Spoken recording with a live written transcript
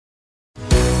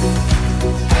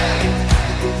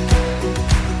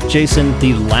Jason,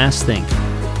 the last thing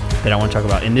that I want to talk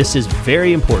about, and this is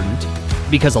very important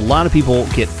because a lot of people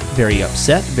get very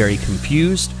upset, very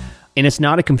confused, and it's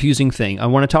not a confusing thing. I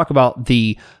want to talk about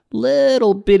the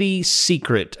little bitty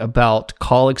secret about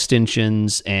call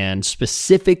extensions and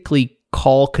specifically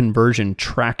call conversion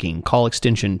tracking, call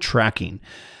extension tracking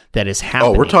that is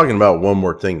happening. Oh, we're talking about one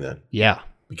more thing then. Yeah.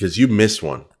 Because you missed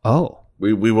one. Oh.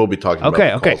 We will be talking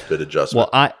about the calls bid adjustment.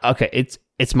 Well,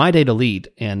 it's my day to lead,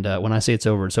 and when I say it's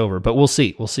over, it's over. But we'll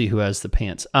see. We'll see who has the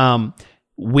pants.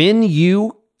 When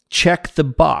you check the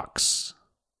box,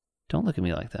 don't look at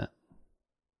me like that.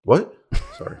 What?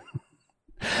 Sorry.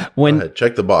 Go ahead.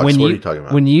 Check the box. What are you talking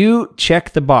about? When you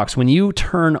check the box, when you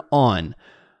turn on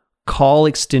call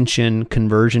extension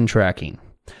conversion tracking,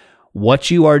 what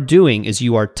you are doing is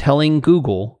you are telling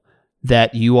Google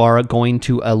that you are going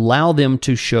to allow them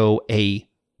to show a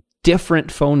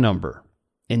different phone number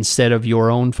instead of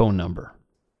your own phone number.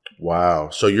 Wow.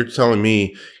 So you're telling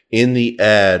me in the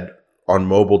ad on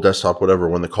mobile, desktop, whatever,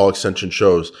 when the call extension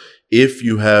shows, if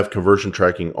you have conversion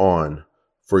tracking on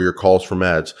for your calls from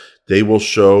ads, they will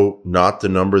show not the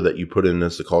number that you put in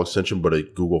as the call extension, but a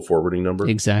Google forwarding number?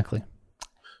 Exactly.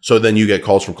 So then you get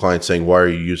calls from clients saying, why are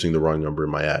you using the wrong number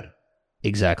in my ad?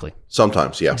 Exactly.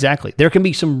 Sometimes, yeah. Exactly. There can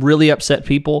be some really upset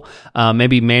people,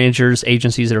 maybe managers,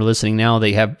 agencies that are listening now.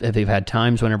 They've had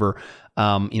times whenever,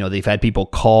 they've had people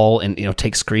call and,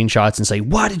 take screenshots and say,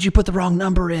 why did you put the wrong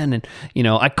number in? And,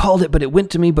 I called it, but it went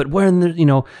to me, but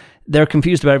when they're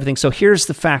confused about everything. So here's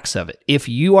the facts of it. If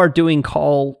you are doing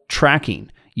call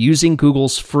tracking using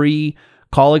Google's free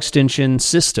call extension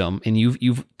system and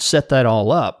you've set that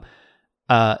all up,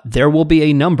 there will be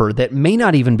a number that may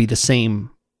not even be the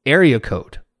same area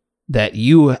code that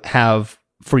you have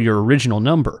for your original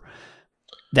number.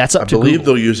 That's up to Google. I believe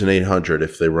they'll use an 800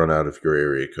 if they run out of your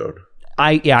area code.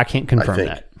 I can't confirm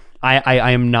that.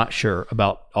 I am not sure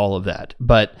about all of that,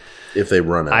 but if they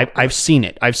run out, I've seen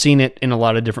it. I've seen it in a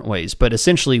lot of different ways. But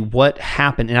essentially, what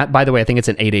happened? And by the way, I think it's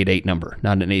an 888 number,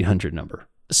 not an 800 number.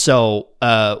 So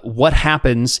what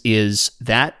happens is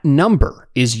that number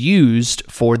is used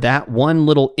for that one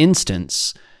little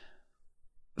instance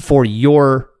for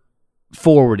your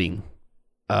forwarding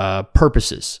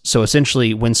purposes. So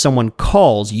essentially, when someone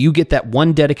calls, you get that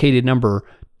one dedicated number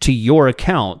to your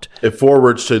account. It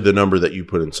forwards to the number that you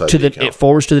put inside the account. It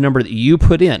forwards to the number that you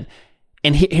put in.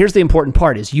 And here's the important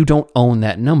part is you don't own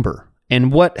that number.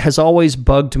 And what has always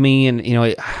bugged me and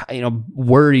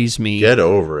worries me, get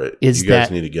over it. Is you guys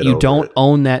that need to get you over don't it.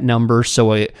 Own that number.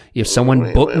 So if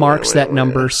someone bookmarks that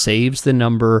number, saves the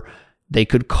number, they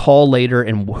could call later,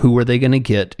 and who are they going to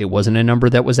get? It wasn't a number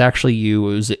that was actually you.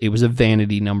 It was a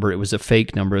vanity number. It was a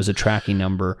fake number. It was a tracking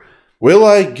number. Will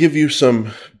I give you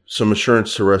some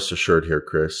assurance to rest assured here,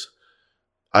 Chris?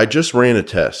 I just ran a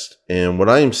test, and what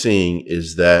I am seeing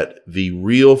is that the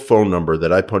real phone number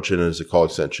that I punch in as a call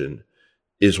extension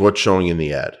is what's showing in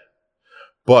the ad.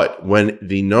 But when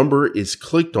the number is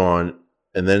clicked on,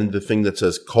 and then the thing that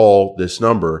says call this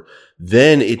number,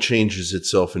 then it changes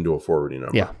itself into a forwarding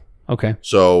number. Yeah. Okay.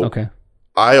 So okay.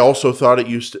 I also thought it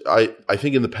used to, I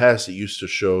think in the past it used to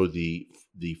show the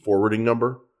forwarding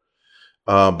number.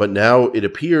 But now it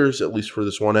appears, at least for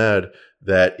this one ad,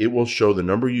 that it will show the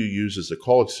number you use as a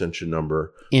call extension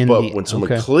number. When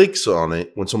someone clicks on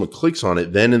it,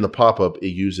 then in the pop-up, it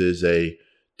uses a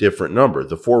different number,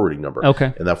 the forwarding number.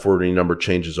 Okay. And that forwarding number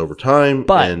changes over time.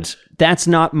 But that's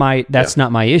not my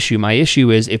issue. My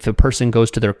issue is if a person goes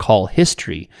to their call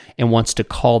history and wants to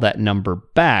call that number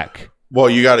back. Well,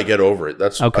 you got to get over it.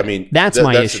 That's okay. I mean, that's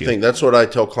my issue. The thing. That's what I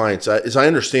tell clients. I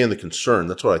understand the concern.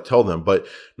 That's what I tell them. But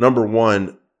number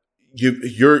one,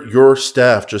 your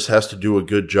staff just has to do a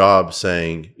good job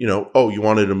saying, you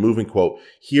wanted a moving quote.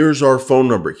 Here's our phone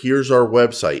number. Here's our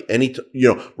website.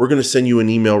 We're going to send you an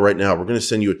email right now. We're going to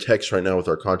send you a text right now with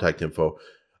our contact info.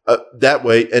 That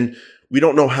way, and we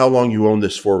don't know how long you own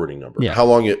this forwarding number. Yeah. How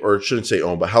long or I shouldn't say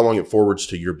own, but how long it forwards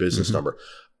to your business number.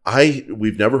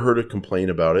 We've never heard a complaint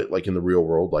about it, like in the real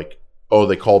world, like, oh,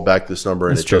 they called back this number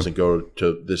and doesn't go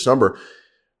to this number.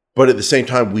 But at the same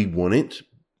time, we wouldn't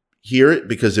hear it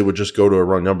because it would just go to a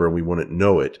wrong number and we wouldn't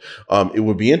know it. It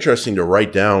would be interesting to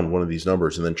write down one of these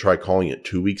numbers and then try calling it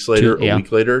 2 weeks later, a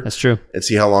week later. That's true. And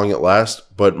see how long it lasts.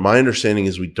 But my understanding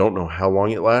is we don't know how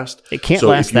long it lasts. It can't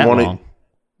last that long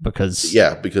because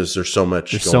there's so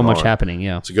much happening.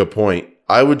 Yeah. It's a good point.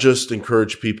 I would just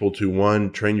encourage people to,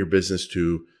 train your business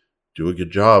to do a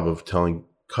good job of telling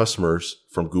customers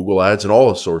from Google Ads and all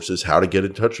the sources how to get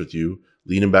in touch with you,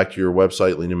 lead them back to your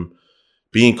website,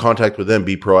 be in contact with them,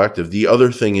 be proactive. The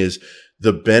other thing is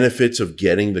the benefits of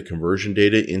getting the conversion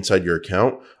data inside your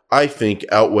account, I think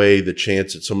outweigh the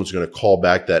chance that someone's going to call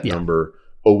back that number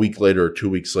a week later or 2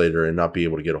 weeks later and not be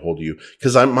able to get a hold of you.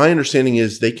 Because my understanding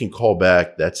is they can call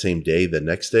back that same day, the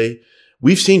next day.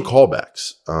 We've seen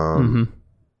callbacks.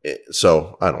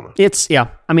 So I don't know.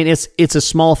 It's a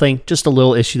small thing, just a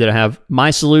little issue that I have.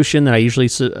 My solution that I usually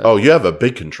you have a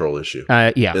big control issue.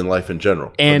 In life in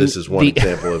general. And so this is one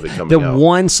example of it coming out. The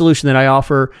one solution that I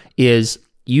offer is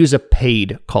use a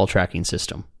paid call tracking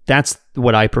system. That's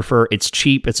what I prefer. It's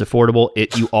cheap. It's affordable.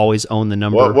 You always own the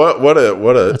number.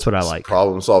 That's what I like.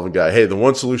 Problem solving guy. Hey, the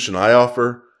one solution I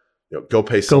offer, go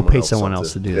pay someone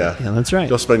else to do that. Yeah, that's right.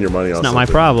 Go spend your money on something. It's not my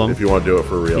problem if you want to do it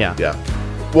for real. Yeah.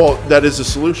 Well, that is a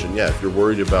solution. Yeah, if you're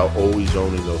worried about always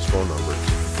owning those phone numbers.